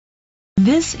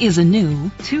This is a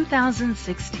new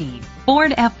 2016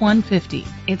 Ford F-150.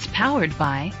 It's powered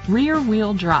by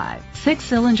rear-wheel drive,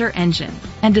 6-cylinder engine,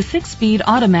 and a 6-speed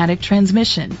automatic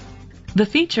transmission. The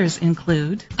features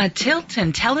include a tilt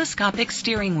and telescopic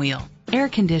steering wheel, air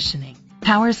conditioning,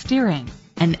 power steering,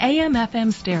 and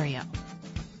AM/FM stereo.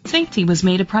 Safety was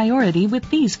made a priority with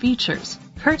these features: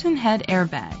 curtain head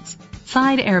airbags,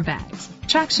 side airbags,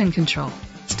 traction control,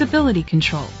 stability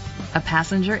control, a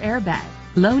passenger airbag,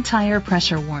 low tire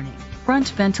pressure warning, front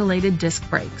ventilated disc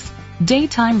brakes,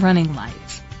 daytime running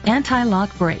lights,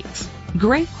 anti-lock brakes.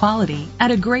 Great quality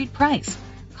at a great price.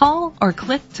 Call or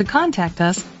click to contact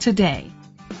us today.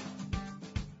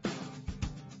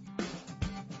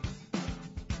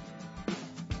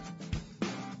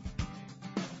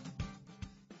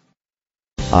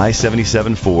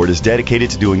 I-77 Ford is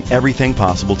dedicated to doing everything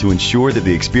possible to ensure that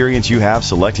the experience you have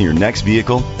selecting your next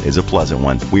vehicle is a pleasant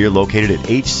one. We are located at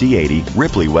HC80,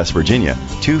 Ripley, West Virginia,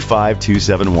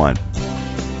 25271.